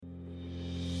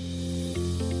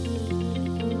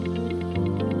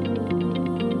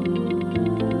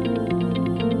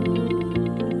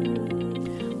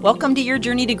Welcome to Your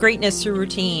Journey to Greatness Through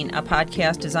Routine, a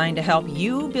podcast designed to help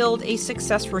you build a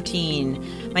success routine.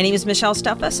 My name is Michelle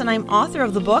Steffes, and I'm author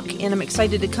of the book, and I'm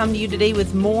excited to come to you today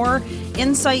with more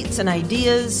insights and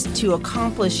ideas to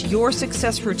accomplish your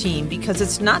success routine, because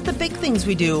it's not the big things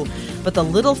we do, but the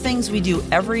little things we do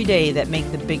every day that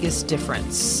make the biggest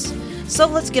difference. So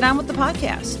let's get on with the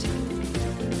podcast.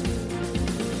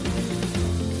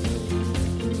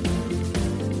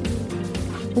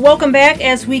 Welcome back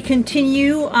as we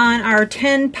continue on our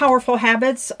 10 powerful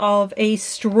habits of a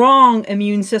strong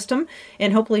immune system.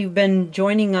 And hopefully you've been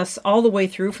joining us all the way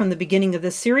through from the beginning of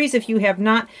this series. If you have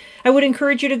not, I would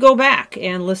encourage you to go back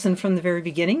and listen from the very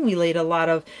beginning. We laid a lot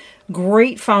of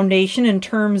great foundation in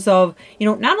terms of,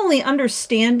 not only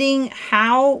understanding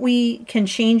how we can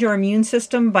change our immune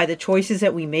system by the choices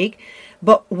that we make,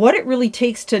 but what it really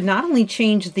takes to not only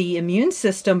change the immune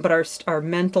system, but our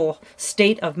mental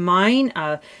state of mind,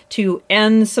 to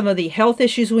end some of the health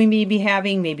issues we may be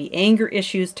having, maybe anger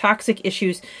issues, toxic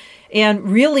issues,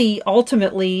 and really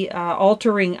ultimately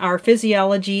altering our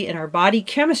physiology and our body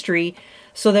chemistry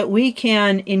so that we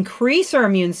can increase our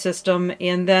immune system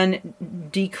and then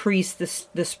decrease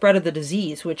the spread of the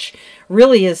disease, which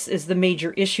really is the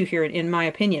major issue here, in my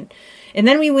opinion. And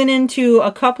then we went into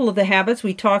a couple of the habits.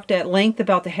 We talked at length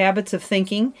about the habits of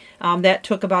thinking. That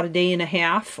took about a day and a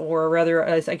half, or rather,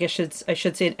 I should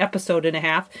say an episode and a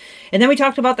half. And then we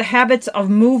talked about the habits of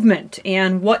movement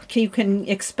and what you can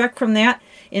expect from that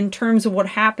in terms of what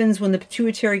happens when the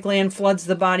pituitary gland floods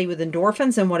the body with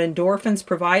endorphins and what endorphins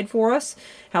provide for us,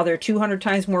 how they're 200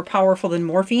 times more powerful than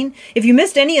morphine. If you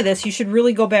missed any of this, you should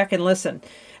really go back and listen.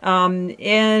 And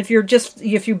if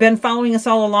you've been following us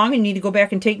all along and you need to go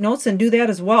back and take notes, and do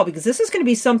that as well, because this is going to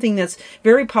be something that's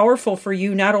very powerful for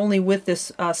you, not only with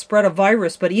this spread of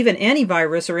virus, but even any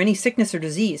virus or any sickness or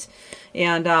disease.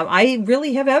 And I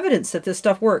really have evidence that this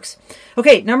stuff works.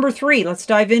 Okay, number 3, let's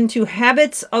dive into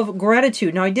habits of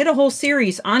gratitude. Now, I did a whole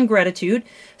series on gratitude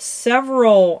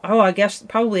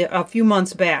probably a few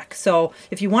months back. So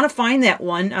if you want to find that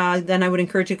one, then I would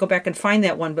encourage you to go back and find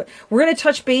that one. But we're going to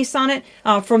touch base on it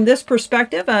from this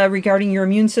perspective regarding your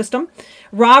immune system.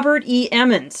 Robert E.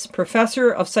 Emmons,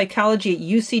 professor of psychology at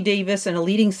UC Davis and a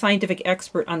leading scientific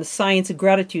expert on the science of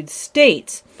gratitude,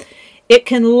 states, it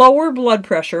can lower blood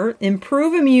pressure,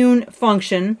 improve immune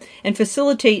function, and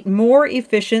facilitate more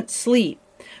efficient sleep.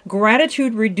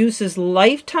 Gratitude reduces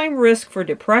lifetime risk for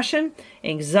depression,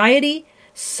 anxiety,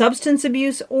 substance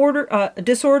abuse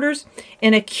disorders,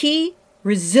 and a key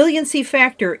resiliency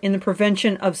factor in the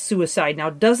prevention of suicide. Now,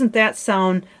 doesn't that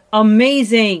sound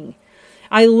amazing?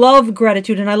 I love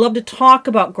gratitude, and I love to talk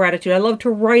about gratitude. I love to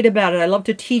write about it. I love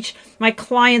to teach my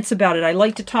clients about it. I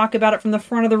like to talk about it from the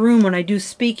front of the room when I do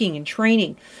speaking and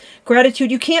training.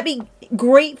 Gratitude, you can't be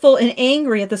grateful and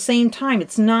angry at the same time.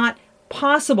 It's not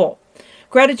possible.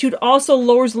 Gratitude also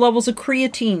lowers levels of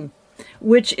creatine,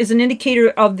 which is an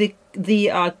indicator of the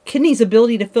kidney's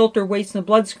ability to filter waste in the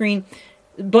bloodstream,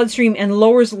 and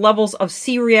lowers levels of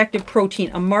C-reactive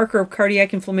protein, a marker of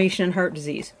cardiac inflammation and heart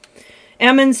disease.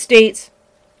 Emmons states,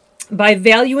 by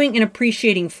valuing and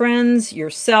appreciating friends,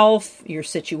 yourself, your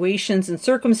situations and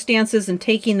circumstances, and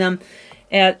taking them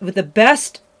with the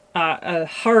best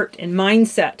heart and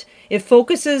mindset, it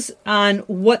focuses on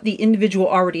what the individual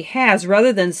already has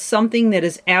rather than something that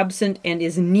is absent and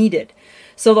is needed.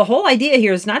 So the whole idea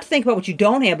here is not to think about what you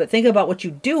don't have, but think about what you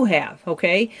do have,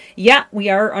 okay? Yeah, we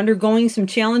are undergoing some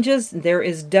challenges. There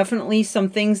is definitely some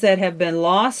things that have been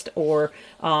lost or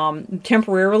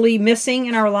temporarily missing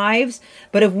in our lives.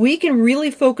 But if we can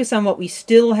really focus on what we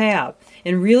still have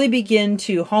and really begin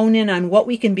to hone in on what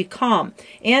we can become,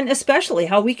 and especially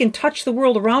how we can touch the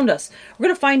world around us, we're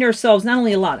going to find ourselves not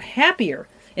only a lot happier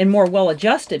and more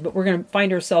well-adjusted, but we're going to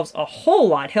find ourselves a whole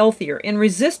lot healthier and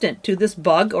resistant to this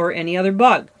bug or any other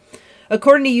bug.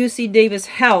 According to UC Davis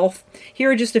Health,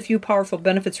 here are just a few powerful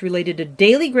benefits related to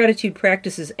daily gratitude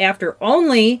practices after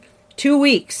only 2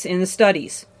 weeks in the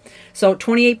studies. So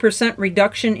 28%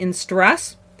 reduction in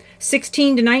stress,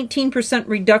 16 to 19%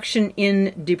 reduction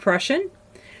in depression,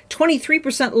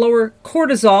 23% lower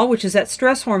cortisol, which is that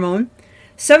stress hormone,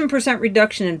 7%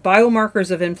 reduction in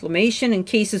biomarkers of inflammation in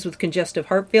cases with congestive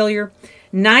heart failure,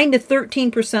 9 to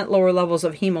 13% lower levels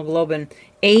of hemoglobin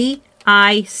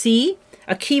A1C,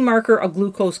 a key marker of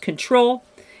glucose control.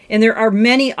 And there are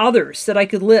many others that I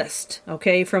could list,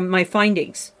 okay, from my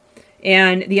findings.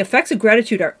 And the effects of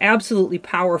gratitude are absolutely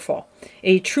powerful,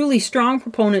 a truly strong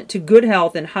proponent to good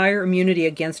health and higher immunity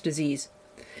against disease.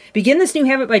 Begin this new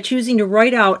habit by choosing to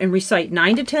write out and recite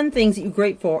 9 to 10 things that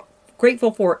you're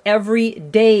grateful for every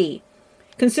day.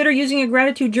 Consider using a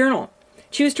gratitude journal.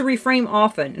 Choose to reframe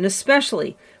often, and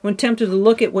especially when tempted to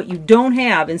look at what you don't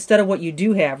have instead of what you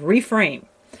do have. Reframe.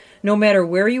 No matter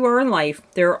where you are in life,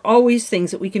 there are always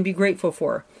things that we can be grateful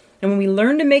for. And when we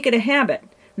learn to make it a habit,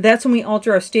 that's when we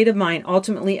alter our state of mind,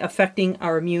 ultimately affecting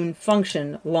our immune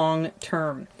function long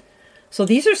term. So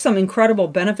these are some incredible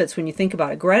benefits when you think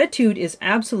about it. Gratitude is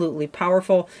absolutely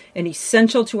powerful and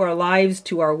essential to our lives,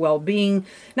 to our well-being.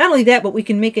 Not only that, but we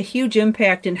can make a huge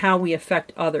impact in how we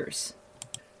affect others.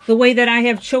 The way that I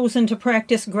have chosen to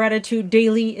practice gratitude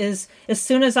daily is as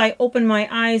soon as I open my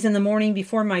eyes in the morning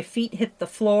before my feet hit the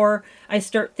floor, I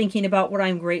start thinking about what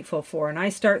I'm grateful for, and I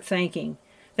start thanking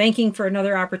for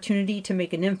another opportunity to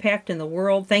make an impact in the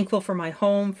world, thankful for my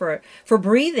home, for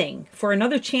breathing, for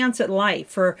another chance at life,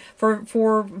 for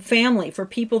family, for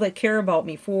people that care about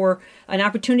me, for an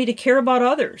opportunity to care about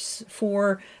others,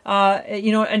 for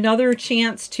another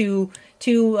chance to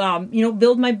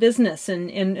build my business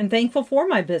and thankful for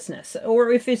my business.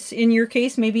 Or if it's in your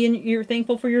case, maybe you're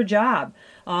thankful for your job,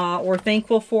 or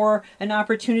thankful for an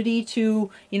opportunity to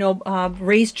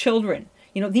raise children.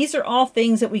 These are all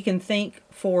things that we can thank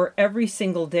for every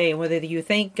single day. Whether you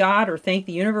thank God or thank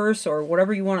the universe or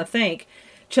whatever you want to thank,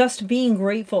 just being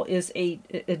grateful is a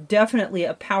definitely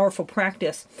a powerful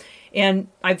practice. And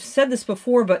I've said this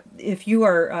before, but if you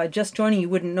are just joining, you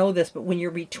wouldn't know this. But when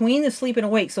you're between the sleep and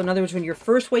awake, so in other words, when you're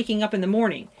first waking up in the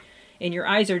morning and your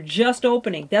eyes are just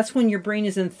opening, that's when your brain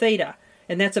is in theta,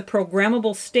 and that's a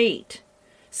programmable state.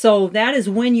 So that is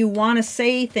when you want to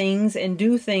say things and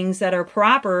do things that are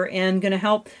proper and going to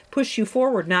help push you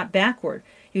forward, not backward.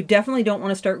 You definitely don't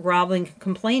want to start groveling and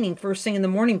complaining first thing in the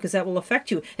morning, because that will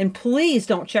affect you. And please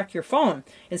don't check your phone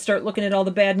and start looking at all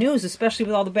the bad news, especially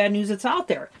with all the bad news that's out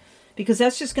there, because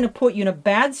that's just going to put you in a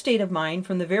bad state of mind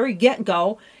from the very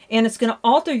get-go, and it's going to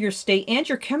alter your state and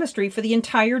your chemistry for the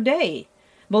entire day.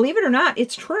 Believe it or not,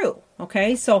 it's true.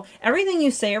 Okay, so everything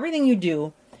you say, everything you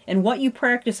do, and what you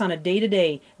practice on a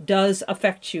day-to-day does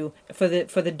affect you for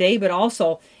the day, but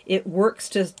also it works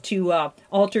to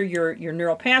alter your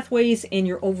neural pathways and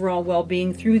your overall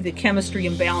well-being through the chemistry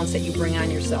and balance that you bring on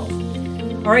yourself.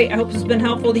 All right, I hope this has been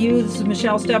helpful to you. This is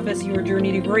Michelle Steffes, your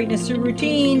journey to greatness through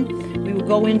routine. We will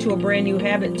go into a brand new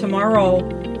habit tomorrow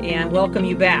and welcome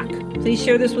you back. Please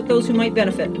share this with those who might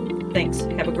benefit. Thanks.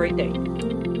 Have a great day.